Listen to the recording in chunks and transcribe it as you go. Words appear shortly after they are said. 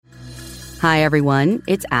Hi, everyone.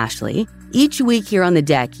 It's Ashley. Each week here on The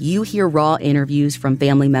Deck, you hear raw interviews from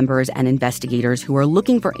family members and investigators who are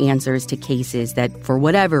looking for answers to cases that, for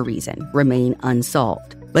whatever reason, remain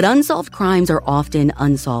unsolved. But unsolved crimes are often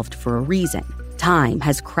unsolved for a reason. Time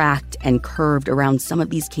has cracked and curved around some of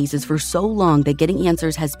these cases for so long that getting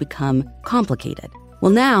answers has become complicated.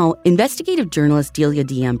 Well, now, investigative journalist Delia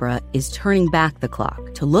D'Ambra is turning back the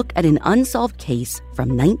clock to look at an unsolved case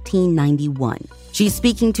from 1991. She's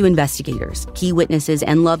speaking to investigators, key witnesses,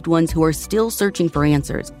 and loved ones who are still searching for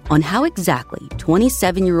answers on how exactly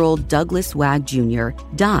 27-year-old Douglas Wag Jr.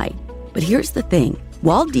 died. But here's the thing.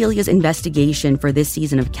 While Delia's investigation for this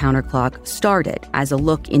season of Counterclock started as a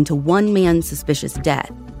look into one man's suspicious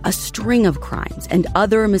death, a string of crimes and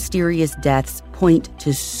other mysterious deaths point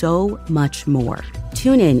to so much more.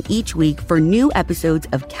 Tune in each week for new episodes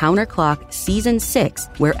of Counterclock Season 6,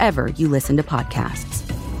 wherever you listen to podcasts.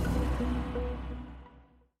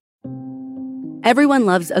 Everyone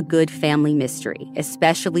loves a good family mystery,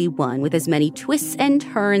 especially one with as many twists and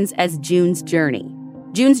turns as June's Journey.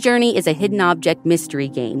 June's Journey is a hidden object mystery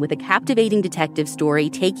game with a captivating detective story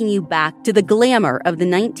taking you back to the glamour of the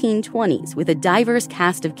 1920s with a diverse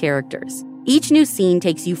cast of characters. Each new scene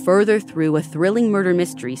takes you further through a thrilling murder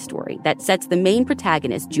mystery story that sets the main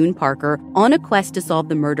protagonist, June Parker, on a quest to solve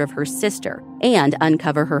the murder of her sister and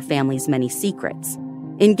uncover her family's many secrets.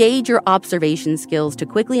 Engage your observation skills to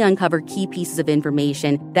quickly uncover key pieces of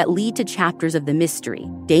information that lead to chapters of the mystery,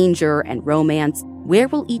 danger, and romance. Where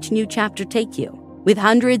will each new chapter take you? With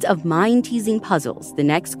hundreds of mind-teasing puzzles, the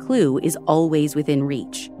next clue is always within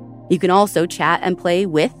reach. You can also chat and play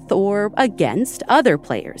with or against other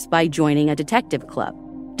players by joining a detective club.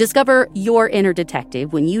 Discover your inner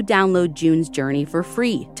detective when you download June's Journey for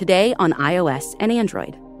free today on iOS and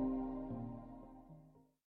Android.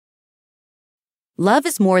 Love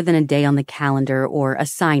is more than a day on the calendar or a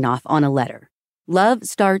sign-off on a letter. Love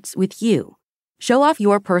starts with you. Show off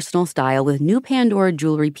your personal style with new Pandora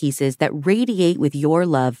jewelry pieces that radiate with your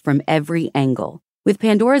love from every angle. With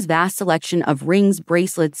Pandora's vast selection of rings,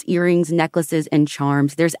 bracelets, earrings, necklaces, and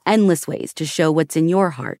charms, there's endless ways to show what's in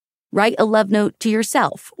your heart. Write a love note to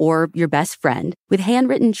yourself or your best friend with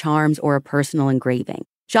handwritten charms or a personal engraving.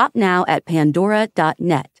 Shop now at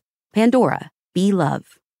pandora.net. Pandora, be love.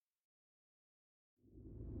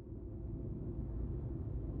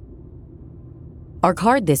 Our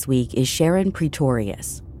card this week is Sharon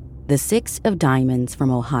Pretorius, the Six of Diamonds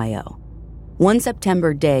from Ohio. One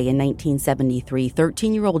September day in 1973,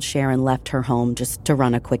 13-year-old Sharon left her home just to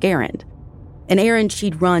run a quick errand. An errand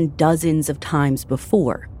she'd run dozens of times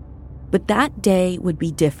before. But that day would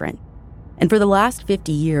be different. And for the last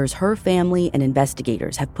 50 years, her family and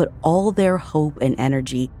investigators have put all their hope and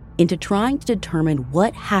energy into trying to determine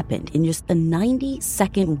what happened in just a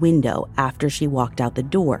 90-second window after she walked out the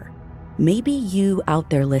door. Maybe you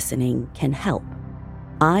out there listening can help.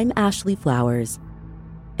 I'm Ashley Flowers,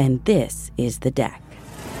 and this is The Deck.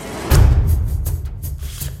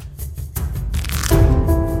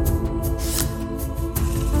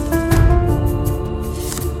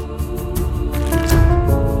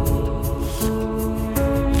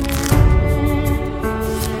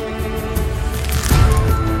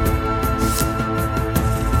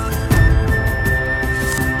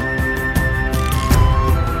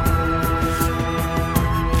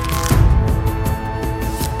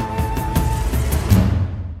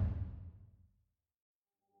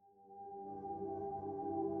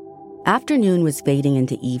 Afternoon was fading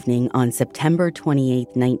into evening on September 28,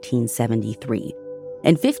 1973,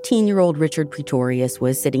 and 15-year-old Richard Pretorius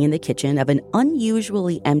was sitting in the kitchen of an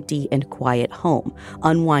unusually empty and quiet home,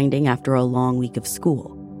 unwinding after a long week of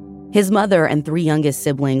school. His mother and three youngest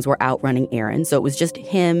siblings were out running errands, so it was just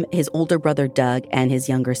him, his older brother Doug, and his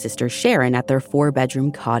younger sister Sharon at their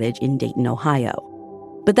 4-bedroom cottage in Dayton,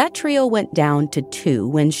 Ohio. But that trio went down to 2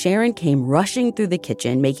 when Sharon came rushing through the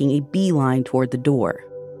kitchen, making a beeline toward the door.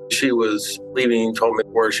 She was leaving, told me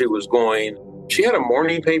where she was going. She had a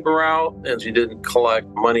morning paper out, and she didn't collect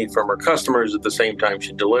money from her customers at the same time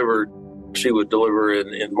she delivered. She would deliver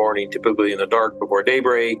in the morning, typically in the dark before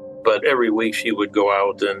daybreak, but every week she would go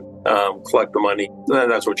out and collect the money.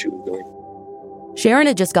 And that's what she was doing. Sharon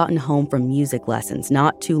had just gotten home from music lessons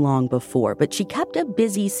not too long before, but she kept a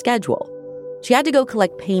busy schedule. She had to go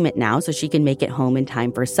collect payment now so she can make it home in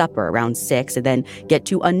time for supper around 6 and then get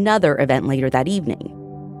to another event later that evening.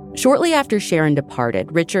 Shortly after Sharon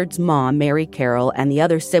departed, Richard's mom, Mary Carroll, and the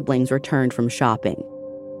other siblings returned from shopping.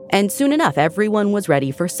 And soon enough, everyone was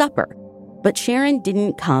ready for supper. But Sharon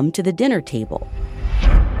didn't come to the dinner table.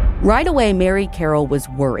 Right away, Mary Carroll was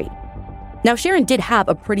worried. Now, Sharon did have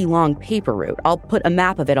a pretty long paper route. I'll put a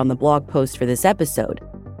map of it on the blog post for this episode.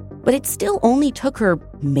 But it still only took her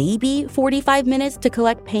maybe 45 minutes to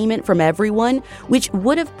collect payment from everyone, which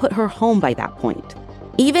would have put her home by that point.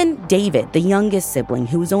 Even David, the youngest sibling,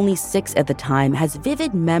 who was only 6 at the time, has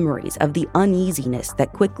vivid memories of the uneasiness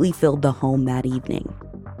that quickly filled the home that evening.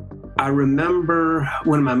 I remember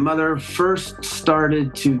when my mother first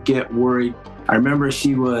started to get worried. I remember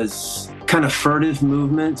she was kind of furtive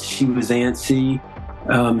movements. She was antsy.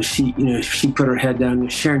 She put her head down.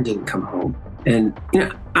 Sharon didn't come home. And,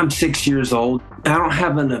 I'm 6 years old. I don't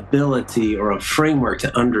have an ability or a framework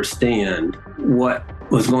to understand what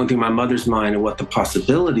was going through my mother's mind and what the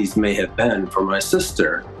possibilities may have been for my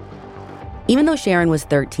sister. Even though Sharon was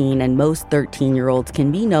 13 and most 13-year-olds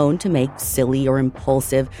can be known to make silly or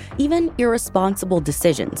impulsive, even irresponsible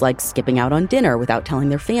decisions like skipping out on dinner without telling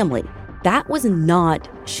their family, that was not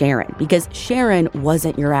Sharon, because Sharon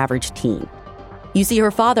wasn't your average teen. You see,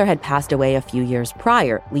 her father had passed away a few years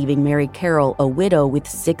prior, leaving Mary Carroll a widow with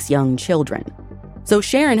 6 young children. So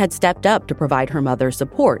Sharon had stepped up to provide her mother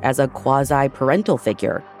support as a quasi-parental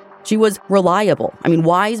figure. She was reliable,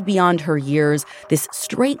 wise beyond her years, this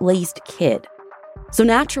straight-laced kid. So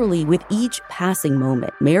naturally, with each passing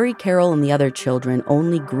moment, Mary Carroll and the other children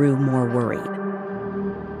only grew more worried.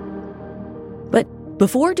 But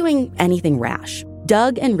before doing anything rash,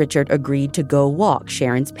 Doug and Richard agreed to go walk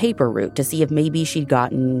Sharon's paper route to see if maybe she'd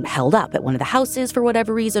gotten held up at one of the houses for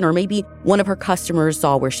whatever reason, or maybe one of her customers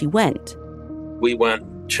saw where she went. We went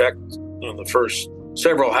and checked on the first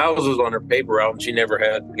several houses on her paper route, and she never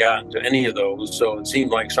had gotten to any of those. So it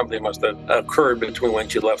seemed like something must have occurred between when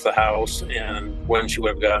she left the house and when she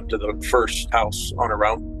would have gotten to the first house on her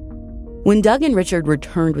route. When Doug and Richard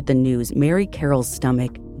returned with the news, Mary Carroll's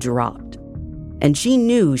stomach dropped. And she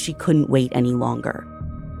knew she couldn't wait any longer.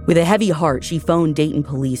 With a heavy heart, she phoned Dayton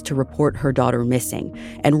police to report her daughter missing.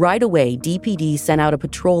 And right away, DPD sent out a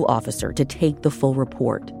patrol officer to take the full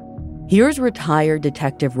report. Here's retired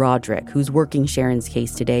Detective Roderick, who's working Sharon's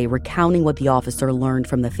case today, recounting what the officer learned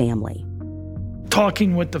from the family.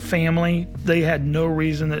 Talking with the family, they had no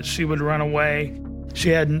reason that she would run away. She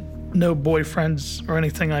had no boyfriends or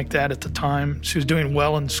anything like that at the time. She was doing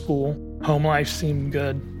well in school. Home life seemed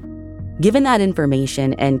good. Given that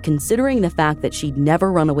information and considering the fact that she'd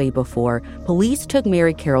never run away before, police took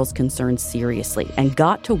Mary Carroll's concerns seriously and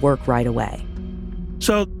got to work right away.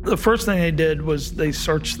 So the first thing they did was they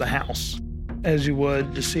searched the house, as you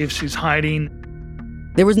would, to see if she's hiding.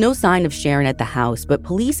 There was no sign of Sharon at the house, but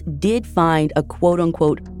police did find a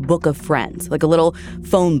quote-unquote book of friends, like a little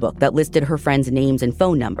phone book that listed her friends' names and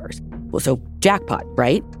phone numbers. Well, so jackpot,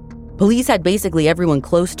 right? Police had basically everyone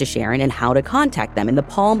close to Sharon and how to contact them in the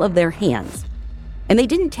palm of their hands. And they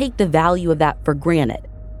didn't take the value of that for granted.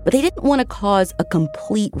 But they didn't want to cause a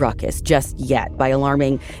complete ruckus just yet by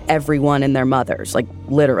alarming everyone and their mothers, like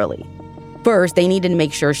literally. First, they needed to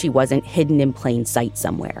make sure she wasn't hidden in plain sight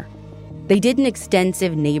somewhere. They did an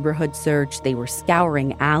extensive neighborhood search. They were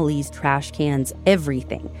scouring alleys, trash cans,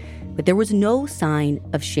 everything. But there was no sign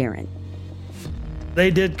of Sharon. They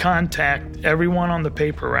did contact everyone on the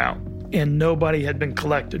paper route, and nobody had been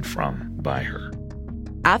collected from by her.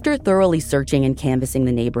 After thoroughly searching and canvassing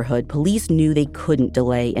the neighborhood, police knew they couldn't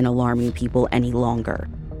delay in alarming people any longer.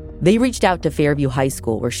 They reached out to Fairview High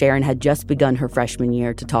School, where Sharon had just begun her freshman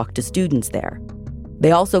year, to talk to students there.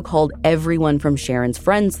 They also called everyone from Sharon's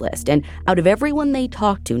friends list, and out of everyone they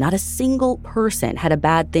talked to, not a single person had a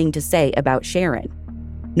bad thing to say about Sharon.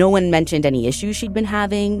 No one mentioned any issues she'd been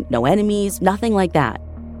having, no enemies, nothing like that.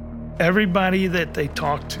 Everybody that they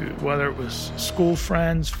talked to, whether it was school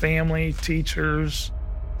friends, family, teachers,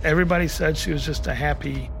 everybody said she was just a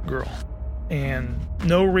happy girl. And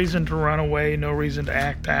no reason to run away, no reason to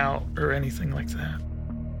act out or anything like that.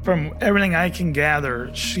 From everything I can gather,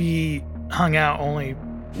 she hung out only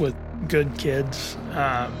with good kids,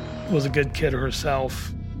 was a good kid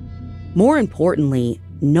herself. More importantly,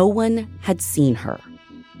 no one had seen her.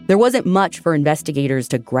 There wasn't much for investigators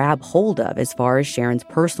to grab hold of as far as Sharon's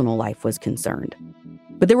personal life was concerned.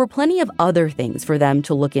 But there were plenty of other things for them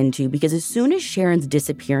to look into, because as soon as Sharon's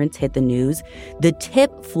disappearance hit the news, the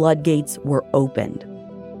tip floodgates were opened.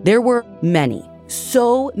 There were many,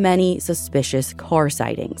 so many suspicious car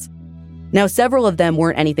sightings. Now, several of them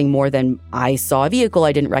weren't anything more than, I saw a vehicle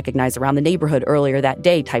I didn't recognize around the neighborhood earlier that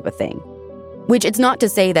day type of thing. Which it's not to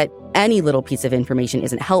say that any little piece of information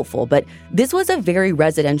isn't helpful, but this was a very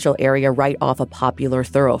residential area right off a popular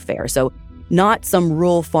thoroughfare, so not some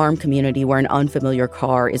rural farm community where an unfamiliar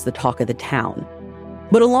car is the talk of the town.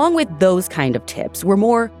 But along with those kind of tips were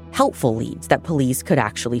more helpful leads that police could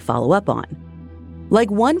actually follow up on.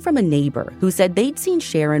 Like one from a neighbor who said they'd seen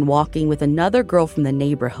Sharon walking with another girl from the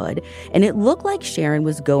neighborhood, and it looked like Sharon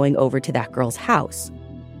was going over to that girl's house.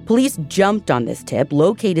 Police jumped on this tip,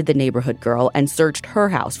 located the neighborhood girl, and searched her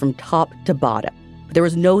house from top to bottom. But there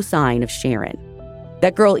was no sign of Sharon.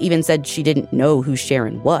 That girl even said she didn't know who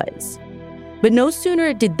Sharon was. But no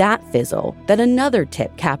sooner did that fizzle than another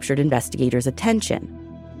tip captured investigators' attention.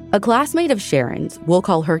 A classmate of Sharon's, we'll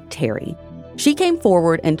call her Terry, she came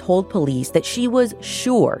forward and told police that she was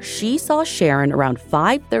sure she saw Sharon around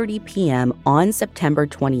 5:30 p.m. on September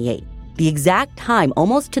 28th, the exact time,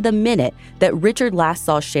 almost to the minute, that Richard last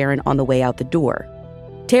saw Sharon on the way out the door.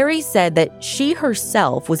 Terry said that she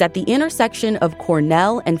herself was at the intersection of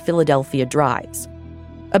Cornell and Philadelphia Drives,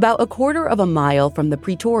 about a quarter of a mile from the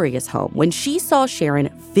Pretorius home, when she saw Sharon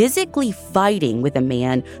physically fighting with a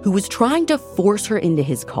man who was trying to force her into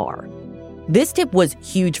his car. This tip was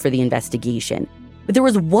huge for the investigation, but there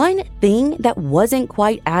was one thing that wasn't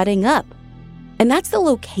quite adding up, and that's the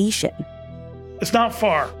location. It's not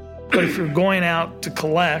far, but if you're going out to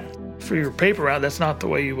collect for your paper route, that's not the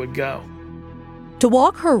way you would go. To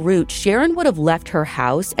walk her route, Sharon would have left her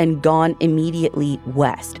house and gone immediately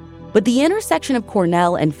west. But the intersection of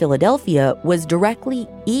Cornell and Philadelphia was directly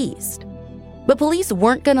east. But police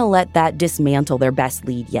weren't going to let that dismantle their best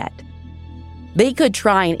lead yet. They could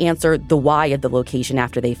try and answer the why of the location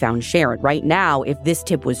after they found Sharon. Right now, if this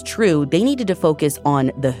tip was true, they needed to focus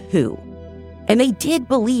on the who. And they did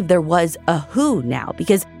believe there was a who now,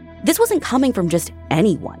 because this wasn't coming from just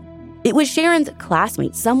anyone. It was Sharon's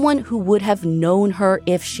classmate, someone who would have known her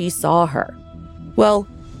if she saw her. Well,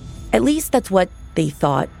 at least that's what they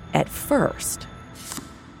thought at first.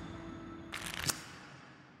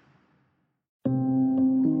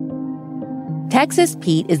 Texas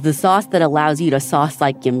Pete is the sauce that allows you to sauce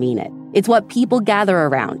like you mean it. It's what people gather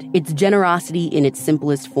around. It's generosity in its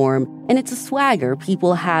simplest form, and it's a swagger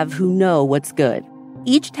people have who know what's good.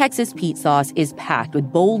 Each Texas Pete sauce is packed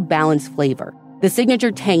with bold, balanced flavor. The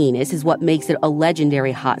signature tanginess is what makes it a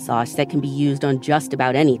legendary hot sauce that can be used on just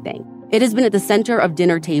about anything. It has been at the center of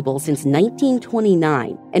dinner tables since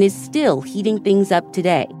 1929 and is still heating things up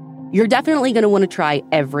today. You're definitely going to want to try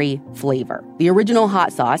every flavor. The original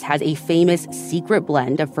hot sauce has a famous secret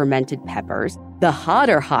blend of fermented peppers. The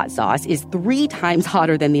hotter hot sauce is 3 times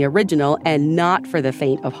hotter than the original and not for the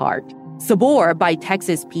faint of heart. Sabor by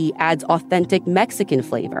Texas Pete adds authentic Mexican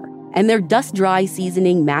flavor, and their dust-dry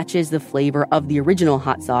seasoning matches the flavor of the original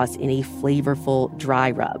hot sauce in a flavorful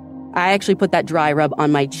dry rub. I actually put that dry rub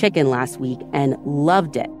on my chicken last week and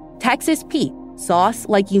loved it. Texas Pete, sauce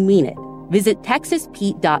like you mean it. Visit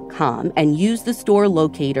TexasPete.com and use the store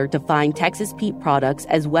locator to find Texas Pete products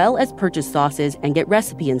as well as purchase sauces and get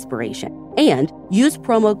recipe inspiration. And use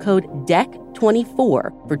promo code DEC24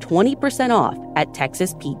 for 20% off at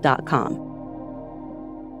TexasPete.com.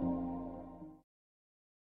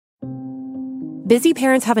 Busy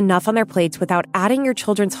parents have enough on their plates without adding your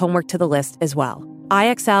children's homework to the list as well.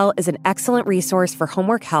 IXL is an excellent resource for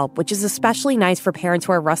homework help, which is especially nice for parents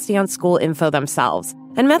who are rusty on school info themselves.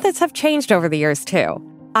 And methods have changed over the years, too.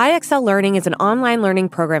 IXL Learning is an online learning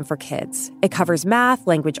program for kids. It covers math,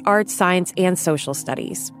 language arts, science, and social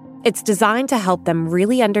studies. It's designed to help them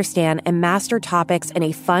really understand and master topics in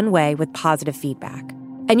a fun way with positive feedback.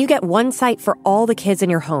 And you get one site for all the kids in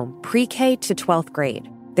your home, pre-K to 12th grade.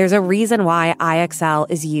 There's a reason why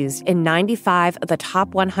IXL is used in 95 of the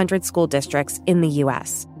top 100 school districts in the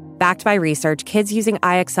U.S. Backed by research, kids using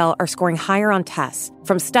IXL are scoring higher on tests.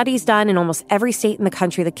 From studies done in almost every state in the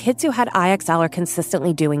country, the kids who had IXL are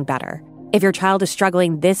consistently doing better. If your child is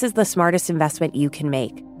struggling, this is the smartest investment you can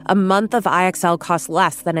make. A month of IXL costs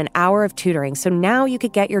less than an hour of tutoring, so now you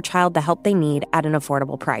could get your child the help they need at an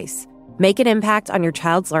affordable price. Make an impact on your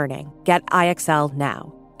child's learning. Get IXL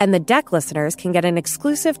now. And the DEC listeners can get an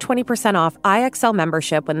exclusive 20% off IXL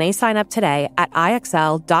membership when they sign up today at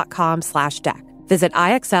IXL.com/DEC. Visit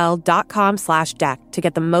IXL.com/DEC to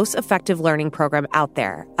get the most effective learning program out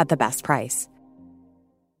there at the best price.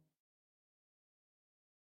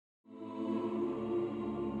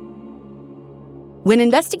 When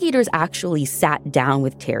investigators actually sat down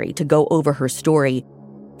with Terry to go over her story,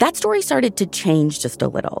 that story started to change just a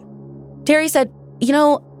little. Terry said,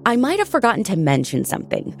 I might have forgotten to mention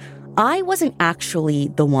something. I wasn't actually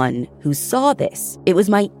the one who saw this. It was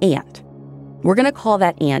my aunt. We're going to call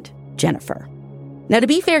that aunt Jennifer. Now, to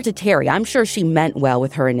be fair to Terry, I'm sure she meant well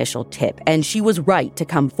with her initial tip, and she was right to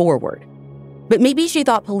come forward. But maybe she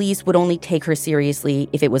thought police would only take her seriously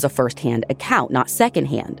if it was a first-hand account, not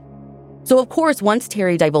second-hand. So, of course, once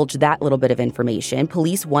Terry divulged that little bit of information,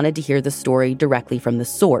 police wanted to hear the story directly from the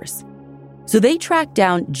source. So they tracked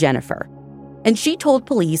down Jennifer. And she told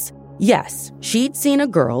police, yes, she'd seen a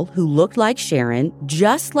girl who looked like Sharon,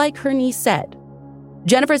 just like her niece said.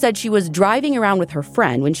 Jennifer said she was driving around with her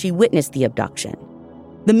friend when she witnessed the abduction.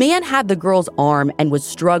 The man had the girl's arm and was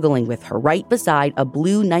struggling with her right beside a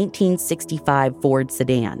blue 1965 Ford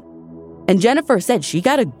sedan. And Jennifer said she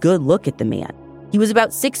got a good look at the man. He was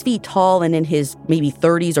about 6 feet tall and in his maybe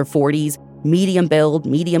 30s or 40s, medium build,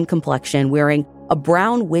 medium complexion, wearing a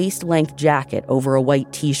brown waist-length jacket over a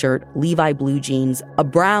white t-shirt, Levi blue jeans, a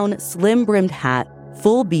brown slim-brimmed hat,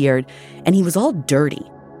 full beard, and he was all dirty.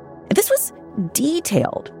 And this was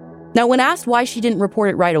detailed. Now, when asked why she didn't report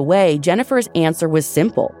it right away, Jennifer's answer was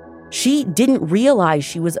simple. She didn't realize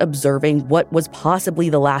she was observing what was possibly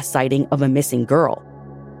the last sighting of a missing girl.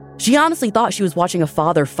 She honestly thought she was watching a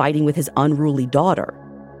father fighting with his unruly daughter.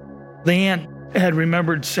 The aunt had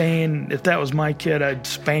remembered saying, if that was my kid, I'd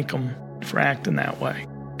spank him for acting that way,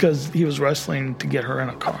 because he was wrestling to get her in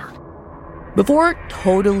a car. Before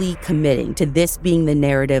totally committing to this being the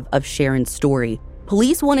narrative of Sharon's story,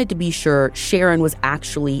 police wanted to be sure Sharon was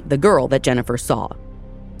actually the girl that Jennifer saw.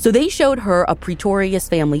 So they showed her a Pretorius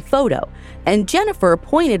family photo, and Jennifer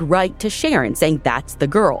pointed right to Sharon, saying that's the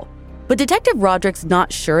girl. But Detective Roderick's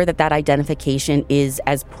not sure that that identification is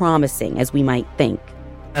as promising as we might think.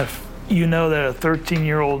 If you know that a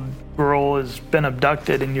 13-year-old girl has been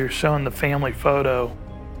abducted and you're showing the family photo,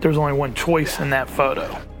 there's only one choice in that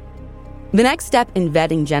photo. The next step in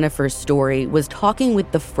vetting Jennifer's story was talking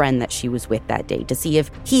with the friend that she was with that day to see if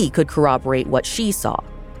he could corroborate what she saw.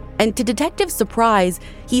 And to Detective's surprise,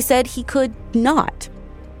 he said he could not.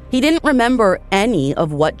 He didn't remember any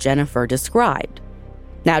of what Jennifer described.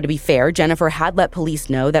 Now, to be fair, Jennifer had let police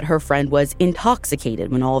know that her friend was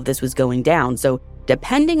intoxicated when all of this was going down, so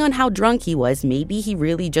depending on how drunk he was, maybe he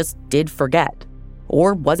really just did forget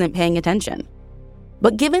or wasn't paying attention.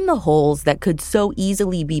 But given the holes that could so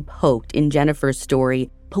easily be poked in Jennifer's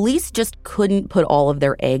story, police just couldn't put all of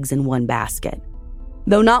their eggs in one basket.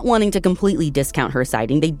 Though not wanting to completely discount her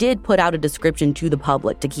sighting, they did put out a description to the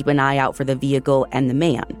public to keep an eye out for the vehicle and the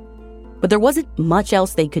man. But there wasn't much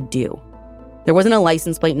else they could do. There wasn't a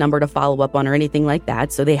license plate number to follow up on or anything like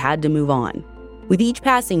that, so they had to move on. With each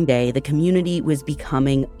passing day, the community was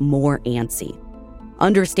becoming more antsy.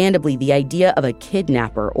 Understandably, the idea of a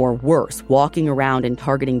kidnapper or worse walking around and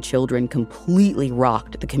targeting children completely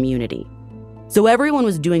rocked the community. So everyone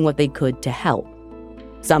was doing what they could to help.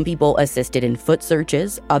 Some people assisted in foot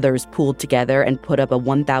searches, others pooled together and put up a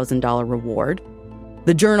 $1,000 reward.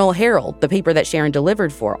 The Journal Herald, the paper that Sharon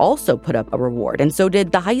delivered for, also put up a reward, and so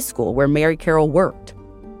did the high school where Mary Carroll worked.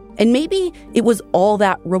 And maybe it was all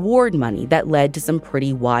that reward money that led to some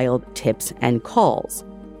pretty wild tips and calls.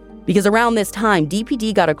 Because around this time,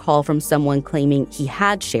 DPD got a call from someone claiming he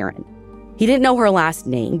had Sharon. He didn't know her last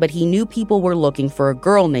name, but he knew people were looking for a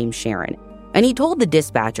girl named Sharon. And he told the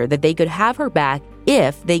dispatcher that they could have her back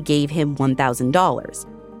if they gave him $1,000.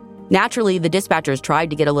 Naturally, the dispatchers tried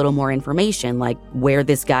to get a little more information, like where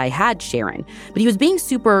this guy had Sharon, but he was being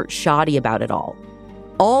super shoddy about it all.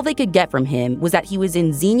 All they could get from him was that he was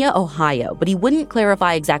in Xenia, Ohio, but he wouldn't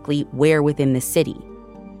clarify exactly where within the city.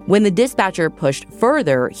 When the dispatcher pushed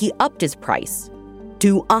further, he upped his price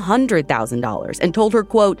to $100,000 and told her,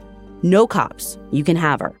 quote, "No cops, you can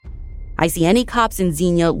have her. I see any cops in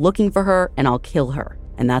Xenia looking for her and I'll kill her,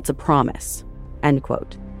 and that's a promise," end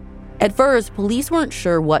quote. At first, police weren't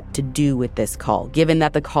sure what to do with this call, given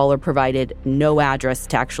that the caller provided no address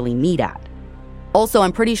to actually meet at. Also,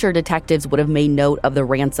 I'm pretty sure detectives would have made note of the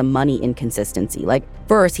ransom money inconsistency. Like,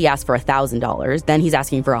 first he asked for $1,000, then he's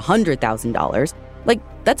asking for $100,000. Like,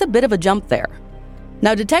 that's a bit of a jump there.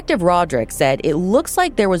 Now, Detective Roderick said it looks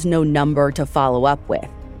like there was no number to follow up with.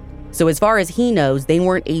 So as far as he knows, they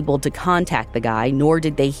weren't able to contact the guy, nor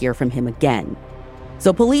did they hear from him again.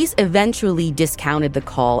 So police eventually discounted the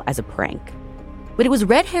call as a prank. But it was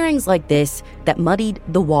red herrings like this that muddied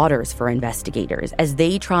the waters for investigators as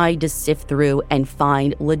they tried to sift through and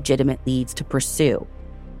find legitimate leads to pursue.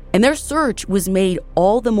 And their search was made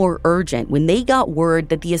all the more urgent when they got word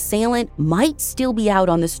that the assailant might still be out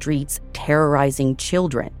on the streets terrorizing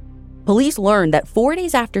children. Police learned that 4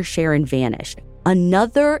 days after Sharon vanished,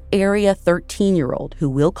 another Area 13-year-old, who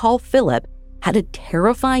we'll call Philip, had a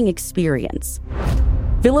terrifying experience.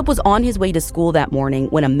 Philip was on his way to school that morning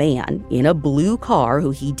when a man in a blue car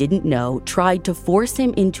who he didn't know tried to force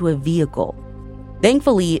him into a vehicle.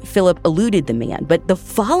 Thankfully, Philip eluded the man, but the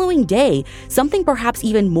following day, something perhaps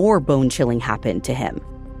even more bone-chilling happened to him.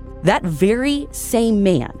 That very same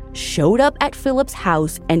man showed up at Philip's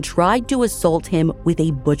house and tried to assault him with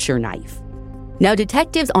a butcher knife. Now,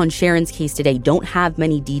 detectives on Sharon's case today don't have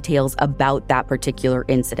many details about that particular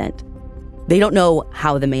incident. They don't know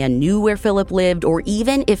how the man knew where Philip lived or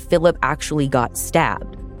even if Philip actually got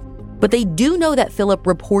stabbed. But they do know that Philip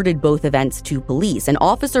reported both events to police, and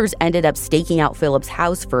officers ended up staking out Philip's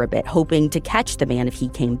house for a bit, hoping to catch the man if he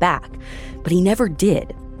came back. But he never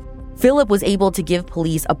did. Philip was able to give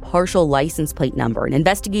police a partial license plate number, and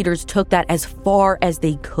investigators took that as far as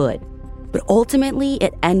they could. But ultimately,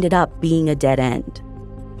 it ended up being a dead end.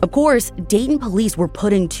 Of course, Dayton police were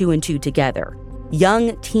putting two and two together.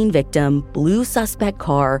 Young teen victim, blue suspect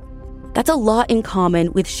car. That's a lot in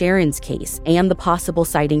common with Sharon's case and the possible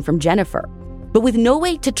sighting from Jennifer. But with no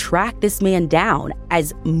way to track this man down,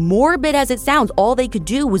 as morbid as it sounds, all they could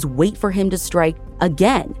do was wait for him to strike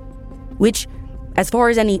again. Which, as far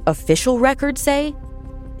as any official records say,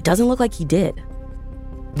 it doesn't look like he did.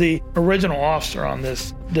 The original officer on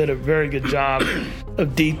this did a very good job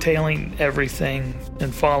of detailing everything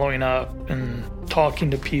and following up and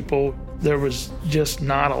talking to people. There was just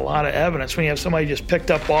not a lot of evidence. When you have somebody just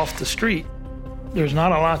picked up off the street, there's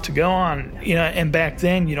not a lot to go on. And back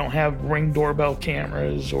then you don't have Ring doorbell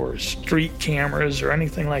cameras or street cameras or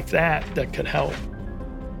anything like that could help.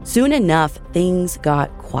 Soon enough, things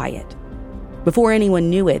got quiet. Before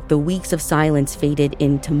anyone knew it, the weeks of silence faded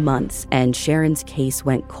into months and Sharon's case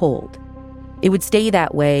went cold. It would stay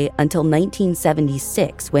that way until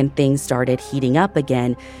 1976 when things started heating up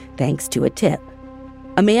again thanks to a tip.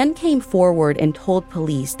 A man came forward and told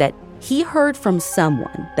police that he heard from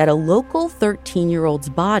someone that a local 13-year-old's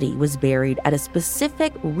body was buried at a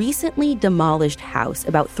specific recently demolished house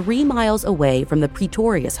about 3 miles away from the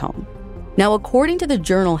Pretorius home. Now, according to the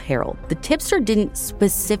Journal-Herald, the tipster didn't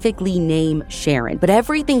specifically name Sharon, but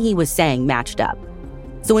everything he was saying matched up.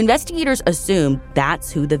 So investigators assumed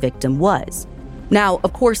that's who the victim was. Now,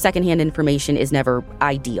 of course, secondhand information is never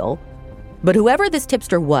ideal. But whoever this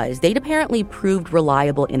tipster was, they'd apparently proved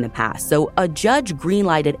reliable in the past, so a judge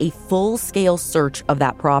greenlighted a full-scale search of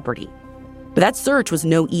that property. But that search was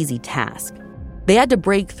no easy task. They had to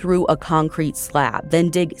break through a concrete slab, then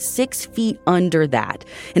dig 6 feet under that.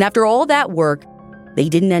 And after all that work, they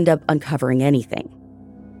didn't end up uncovering anything.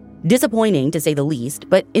 Disappointing, to say the least,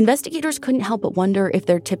 but investigators couldn't help but wonder if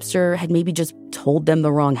their tipster had maybe just told them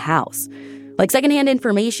the wrong house. Like, secondhand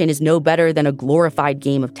information is no better than a glorified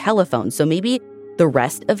game of telephone, so maybe the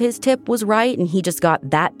rest of his tip was right and he just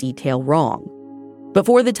got that detail wrong. But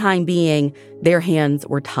for the time being, their hands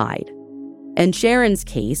were tied. And Sharon's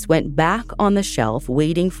case went back on the shelf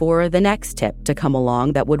waiting for the next tip to come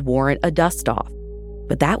along that would warrant a dust-off.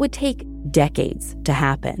 But that would take decades to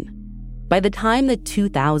happen. By the time the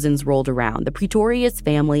 2000s rolled around, the Pretorius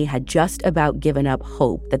family had just about given up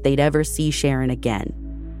hope that they'd ever see Sharon again.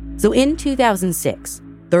 So in 2006,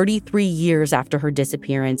 33 years after her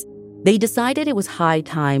disappearance, they decided it was high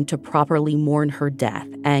time to properly mourn her death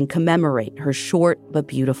and commemorate her short but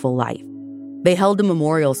beautiful life. They held a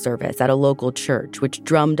memorial service at a local church, which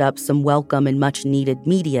drummed up some welcome and much-needed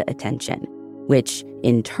media attention, which,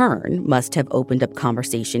 in turn, must have opened up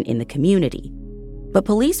conversation in the community. But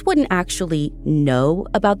police wouldn't actually know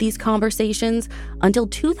about these conversations until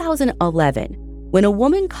 2011, when a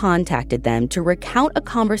woman contacted them to recount a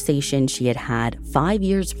conversation she had had 5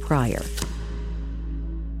 years prior.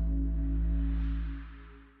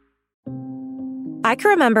 I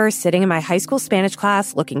can remember sitting in my high school Spanish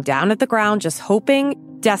class, looking down at the ground, just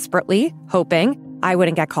desperately hoping, I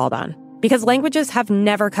wouldn't get called on. Because languages have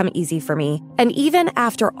never come easy for me. And even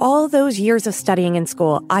after all those years of studying in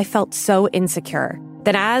school, I felt so insecure.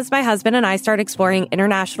 Then as my husband and I started exploring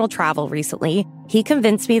international travel recently, he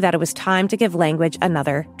convinced me that it was time to give language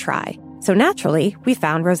another try. So naturally, we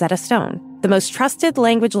found Rosetta Stone, the most trusted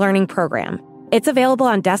language learning program. It's available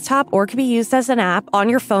on desktop or can be used as an app on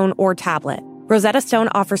your phone or tablet. Rosetta Stone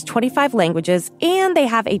offers 25 languages, and they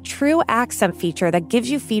have a true accent feature that gives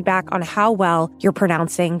you feedback on how well you're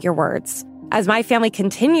pronouncing your words. As my family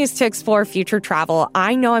continues to explore future travel,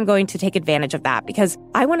 I know I'm going to take advantage of that because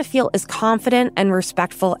I want to feel as confident and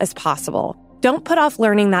respectful as possible. Don't put off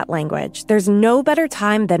learning that language. There's no better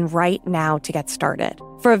time than right now to get started.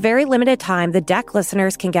 For a very limited time, the Deck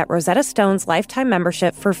listeners can get Rosetta Stone's lifetime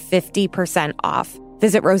membership for 50% off.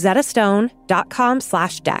 Visit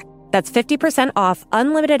rosettastone.com/deck. That's 50% off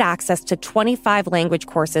unlimited access to 25 language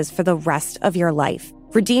courses for the rest of your life.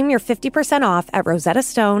 Redeem your 50% off at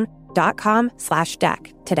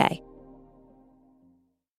rosettastone.com/deck today.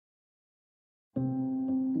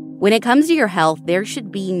 When it comes to your health, there should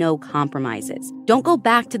be no compromises. Don't go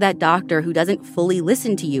back to that doctor who doesn't fully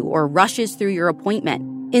listen to you or rushes through your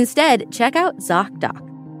appointment. Instead, check out ZocDoc.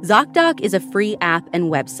 ZocDoc is a free app and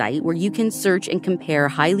website where you can search and compare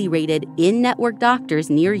highly rated in-network doctors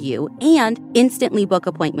near you and instantly book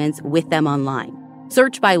appointments with them online.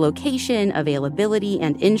 Search by location, availability,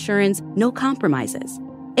 and insurance, no compromises.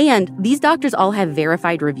 And these doctors all have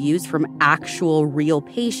verified reviews from actual real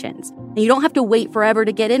patients. And you don't have to wait forever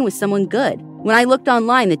to get in with someone good. When I looked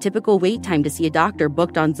online, the typical wait time to see a doctor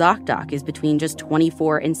booked on ZocDoc is between just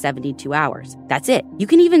 24 and 72 hours. That's it. You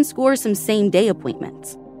can even score some same-day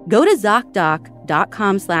appointments. Go to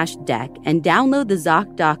ZocDoc.com/deck and download the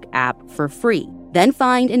ZocDoc app for free. Then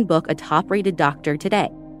find and book a top-rated doctor today.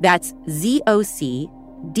 That's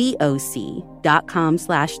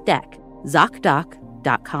ZocDoc.com/deck. ZocDoc.com/deck.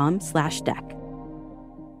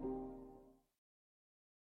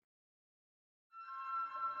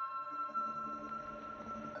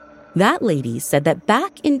 That lady said that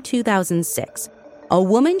back in 2006, a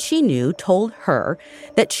woman she knew told her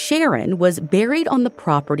that Sharon was buried on the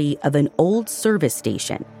property of an old service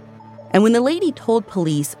station. And when the lady told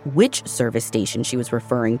police which service station she was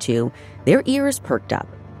referring to, their ears perked up.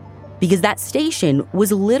 Because that station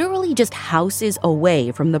was literally just houses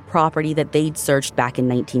away from the property that they'd searched back in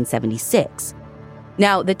 1976.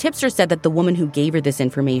 Now, the tipster said that the woman who gave her this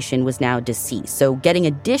information was now deceased, so getting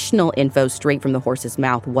additional info straight from the horse's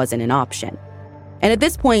mouth wasn't an option. And at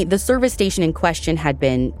this point, the service station in question had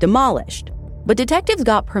been demolished. But detectives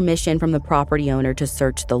got permission from the property owner to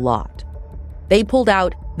search the lot. They pulled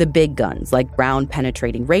out the big guns, like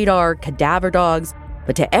ground-penetrating radar, cadaver dogs,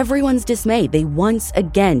 but to everyone's dismay, they once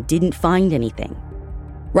again didn't find anything.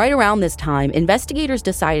 Right around this time, investigators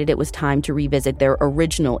decided it was time to revisit their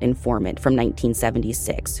original informant from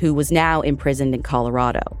 1976, who was now imprisoned in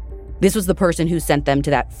Colorado. This was the person who sent them to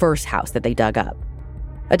that first house that they dug up.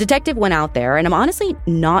 A detective went out there, and I'm honestly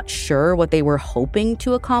not sure what they were hoping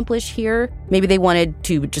to accomplish here. Maybe they wanted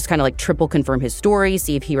to just kind of like triple confirm his story,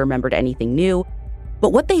 see if he remembered anything new.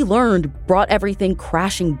 But what they learned brought everything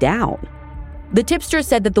crashing down. The tipster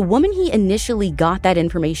said that the woman he initially got that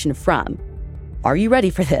information from, are you ready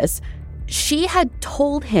for this? She had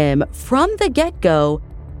told him from the get-go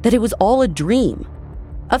that it was all a dream.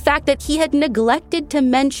 A fact that he had neglected to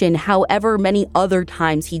mention however many other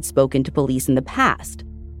times he'd spoken to police in the past.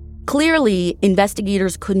 Clearly,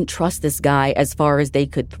 investigators couldn't trust this guy as far as they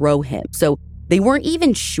could throw him, so they weren't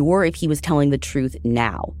even sure if he was telling the truth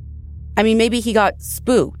now. I mean, maybe he got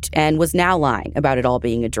spooked and was now lying about it all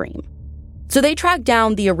being a dream. So they tracked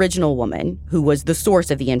down the original woman, who was the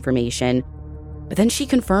source of the information, but then she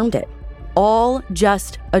confirmed it. All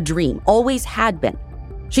just a dream, always had been.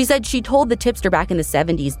 She said she told the tipster back in the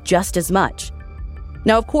 70s just as much.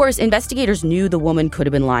 Now, of course, investigators knew the woman could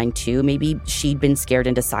have been lying too. Maybe she'd been scared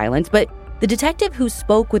into silence, but the detective who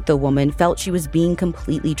spoke with the woman felt she was being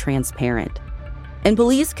completely transparent. And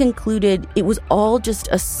police concluded it was all just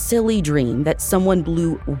a silly dream that someone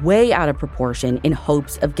blew way out of proportion in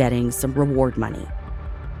hopes of getting some reward money.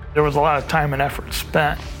 There was a lot of time and effort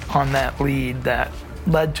spent on that lead that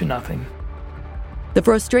led to nothing. The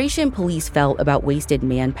frustration police felt about wasted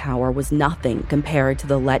manpower was nothing compared to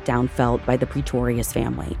the letdown felt by the Pretorius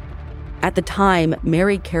family. At the time,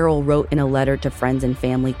 Mary Carroll wrote in a letter to friends and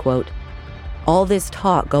family, quote, "All this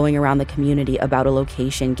talk going around the community about a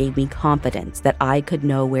location gave me confidence that I could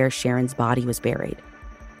know where Sharon's body was buried.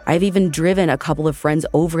 I've even driven a couple of friends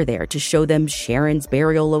over there to show them Sharon's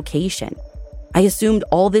burial location. I assumed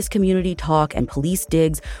all this community talk and police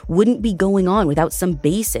digs wouldn't be going on without some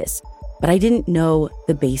basis, but I didn't know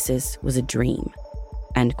the basis was a dream."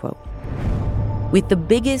 End quote. With the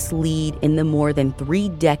biggest lead in the more than 3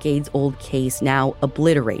 decades old case now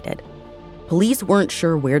obliterated, police weren't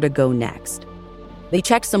sure where to go next. They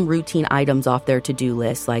checked some routine items off their to-do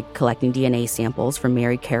list, like collecting DNA samples from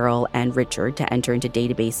Mary Carroll and Richard to enter into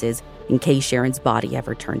databases in case Sharon's body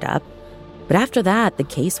ever turned up. But after that, the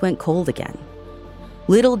case went cold again.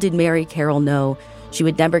 Little did Mary Carroll know she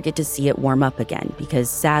would never get to see it warm up again because,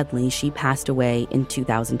 sadly, she passed away in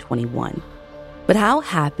 2021. But how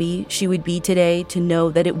happy she would be today to know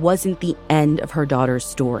that it wasn't the end of her daughter's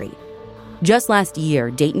story. Just last year,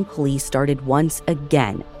 Dayton police started once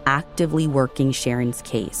again actively working Sharon's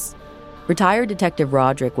case. Retired Detective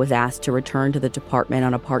Roderick was asked to return to the department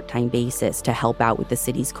on a part-time basis to help out with the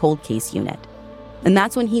city's cold case unit. And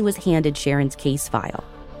that's when he was handed Sharon's case file.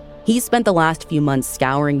 He spent the last few months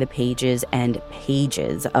scouring the pages and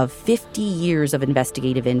pages of 50 years of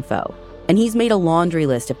investigative info, and he's made a laundry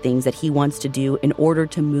list of things that he wants to do in order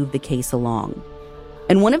to move the case along.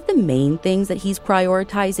 And one of the main things that he's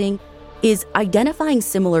prioritizing is identifying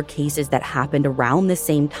similar cases that happened around the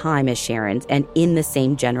same time as Sharon's and in the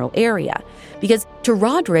same general area. Because to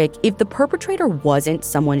Roderick, if the perpetrator wasn't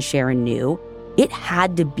someone Sharon knew, it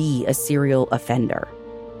had to be a serial offender.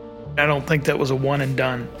 I don't think that was a one and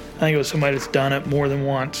done. I think it was somebody that's done it more than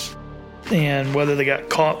once. And whether they got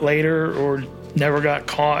caught later or never got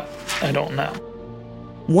caught, I don't know.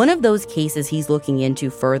 One of those cases he's looking into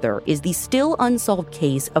further is the still unsolved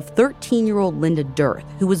case of 13-year-old Linda Durth,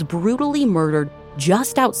 who was brutally murdered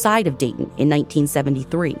just outside of Dayton in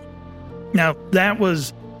 1973. Now, that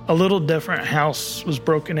was a little different. House was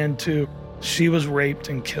broken into. She was raped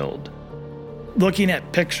and killed. Looking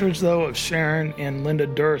at pictures, though, of Sharon and Linda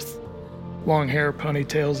Durth, long hair,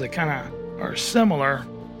 ponytails, they kind of are similar.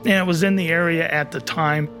 And it was in the area at the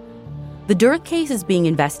time. The Durth case is being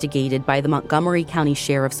investigated by the Montgomery County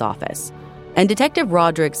Sheriff's Office, and Detective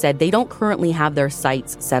Roderick said they don't currently have their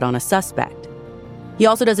sights set on a suspect. He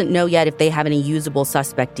also doesn't know yet if they have any usable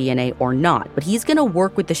suspect DNA or not, but he's going to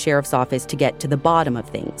work with the Sheriff's Office to get to the bottom of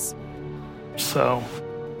things. So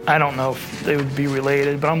I don't know if they would be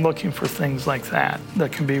related, but I'm looking for things like that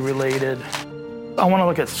can be related. I want to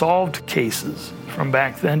look at solved cases from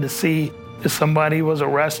back then to see if somebody was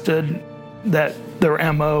arrested that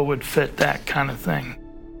their MO would fit that kind of thing.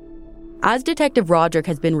 As Detective Roderick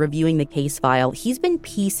has been reviewing the case file, he's been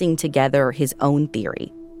piecing together his own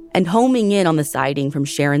theory and homing in on the sighting from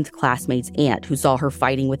Sharon's classmate's aunt who saw her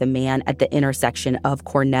fighting with a man at the intersection of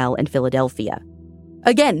Cornell and Philadelphia.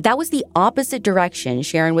 Again, that was the opposite direction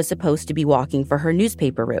Sharon was supposed to be walking for her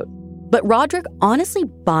newspaper route. But Roderick honestly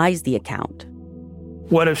buys the account.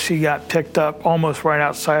 What if she got picked up almost right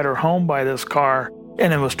outside her home by this car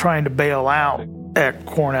and it was trying to bail out at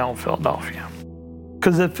Cornell, Philadelphia?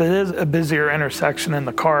 Because if it is a busier intersection and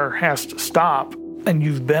the car has to stop and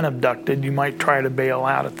you've been abducted, you might try to bail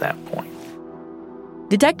out at that point.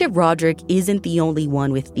 Detective Roderick isn't the only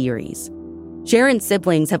one with theories. Sharon's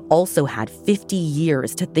siblings have also had 50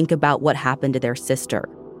 years to think about what happened to their sister.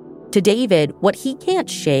 To David, what he can't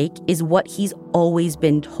shake is what he's always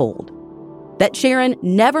been told. That Sharon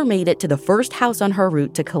never made it to the first house on her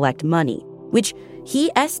route to collect money, which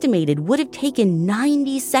he estimated would have taken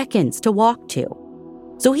 90 seconds to walk to.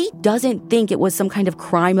 So he doesn't think it was some kind of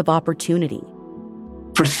crime of opportunity.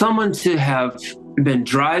 For someone to have been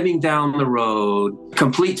driving down the road,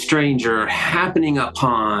 complete stranger, happening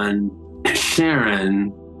upon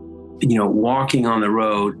Sharon, walking on the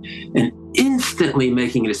road, and instantly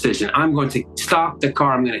making a decision, I'm going to stop the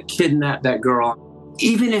car, I'm going to kidnap that girl.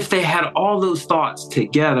 Even if they had all those thoughts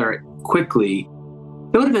together quickly,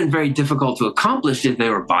 it would have been very difficult to accomplish if they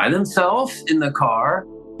were by themselves in the car.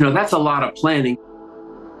 That's a lot of planning.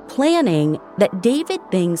 Planning that David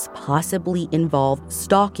thinks possibly involved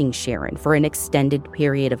stalking Sharon for an extended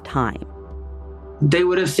period of time. They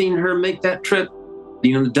would have seen her make that trip,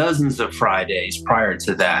 dozens of Fridays prior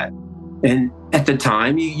to that. And at the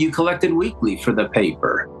time, you collected weekly for the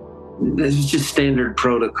paper. This was just standard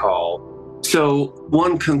protocol. So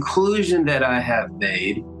one conclusion that I have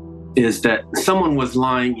made is that someone was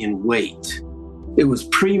lying in wait. It was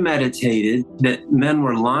premeditated, that men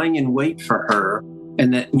were lying in wait for her,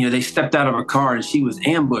 and that, they stepped out of a car and she was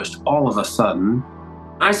ambushed all of a sudden.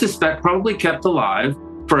 I suspect probably kept alive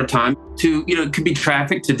for a time to, could be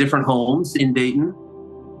trafficked to different homes in Dayton.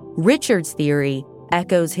 Richard's theory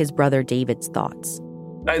echoes his brother David's thoughts.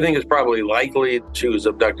 I think it's probably likely she was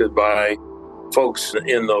abducted by folks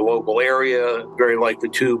in the local area, very likely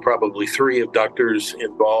two, probably three abductors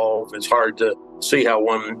involved. It's hard to see how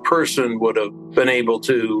one person would have been able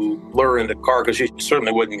to lure into a car, because she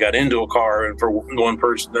certainly wouldn't get into a car, and for one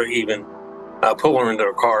person to even pull her into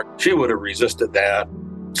a car, she would have resisted that.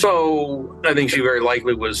 So I think she very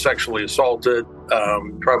likely was sexually assaulted,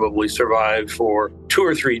 probably survived for 2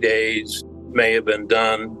 or 3 days, may have been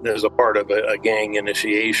done as a part of a gang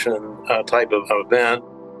initiation type of event.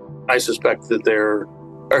 I suspect that there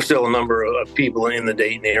are still a number of people in the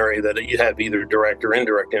Dayton area that you have either direct or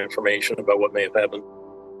indirect information about what may have happened.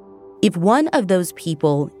 If one of those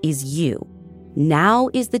people is you, now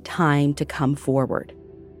is the time to come forward.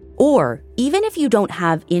 Or even if you don't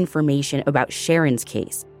have information about Sharon's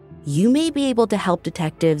case, you may be able to help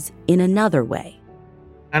detectives in another way.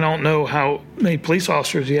 I don't know how many police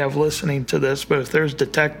officers you have listening to this, but if there's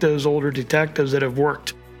detectives, older detectives that have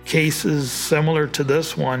worked cases similar to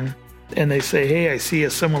this one, and they say, hey, I see a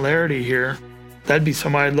similarity here, that'd be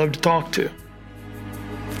somebody I'd love to talk to.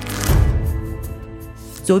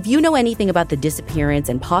 So if you know anything about the disappearance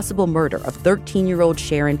and possible murder of 13-year-old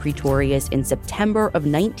Sharon Pretorius in September of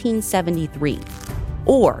 1973,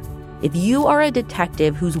 or if you are a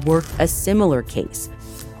detective who's worked a similar case,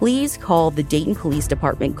 please call the Dayton Police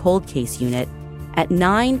Department Cold Case Unit at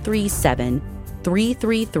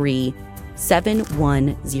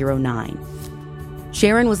 937-333-7109.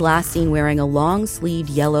 Sharon was last seen wearing a long-sleeved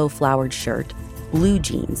yellow flowered shirt, blue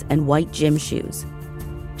jeans, and white gym shoes.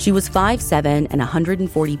 She was 5'7" and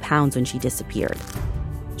 140 pounds when she disappeared.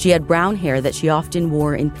 She had brown hair that she often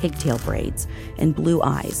wore in pigtail braids and blue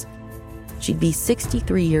eyes. she'd be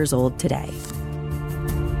 63 years old today.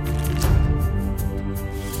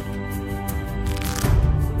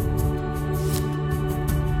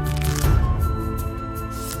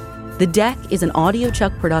 The Deck is an Audio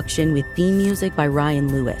Chuck production with theme music by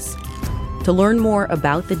Ryan Lewis. To learn more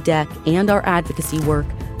about The Deck and our advocacy work,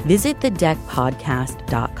 visit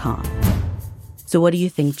thedeckpodcast.com. So what do you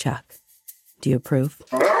think, Chuck? Do you approve?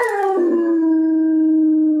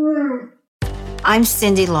 I'm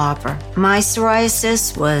Cindy Lauper. My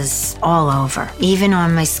psoriasis was all over, even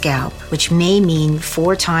on my scalp, which may mean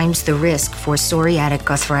 4 times the risk for psoriatic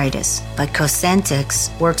arthritis. But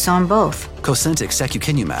Cosentyx works on both. Cosentyx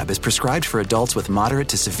secukinumab is prescribed for adults with moderate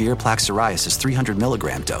to severe plaque psoriasis 300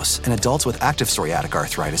 milligram dose and adults with active psoriatic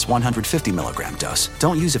arthritis 150 milligram dose.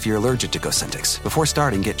 Don't use if you're allergic to Cosentyx. Before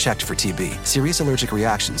starting, get checked for TB, serious allergic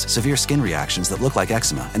reactions, severe skin reactions that look like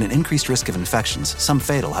eczema, and an increased risk of infections, some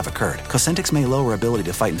fatal, have occurred. Cosentyx may lower ability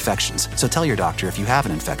to fight infections, so tell your doctor if you have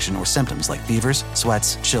an infection or symptoms like fevers,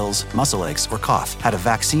 sweats, chills, muscle aches, or cough, had a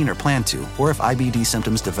vaccine or plan to, or if IBD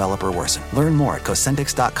symptoms develop or worsen. Learn more at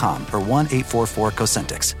Cosentyx.com or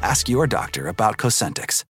 1-844-COSENTYX. Ask your doctor about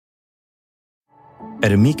Cosentyx.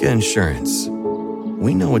 At Amica Insurance,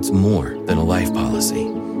 we know it's more than a life policy.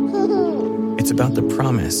 It's about the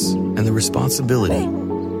promise and the responsibility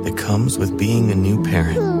that comes with being a new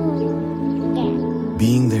parent.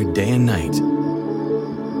 Being there day and night,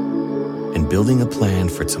 and building a plan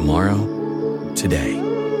for tomorrow, today.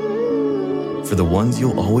 For the ones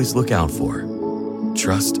you'll always look out for,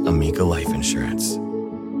 trust Amica Life Insurance.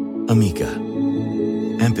 Amica,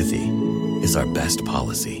 empathy is our best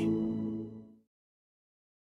policy.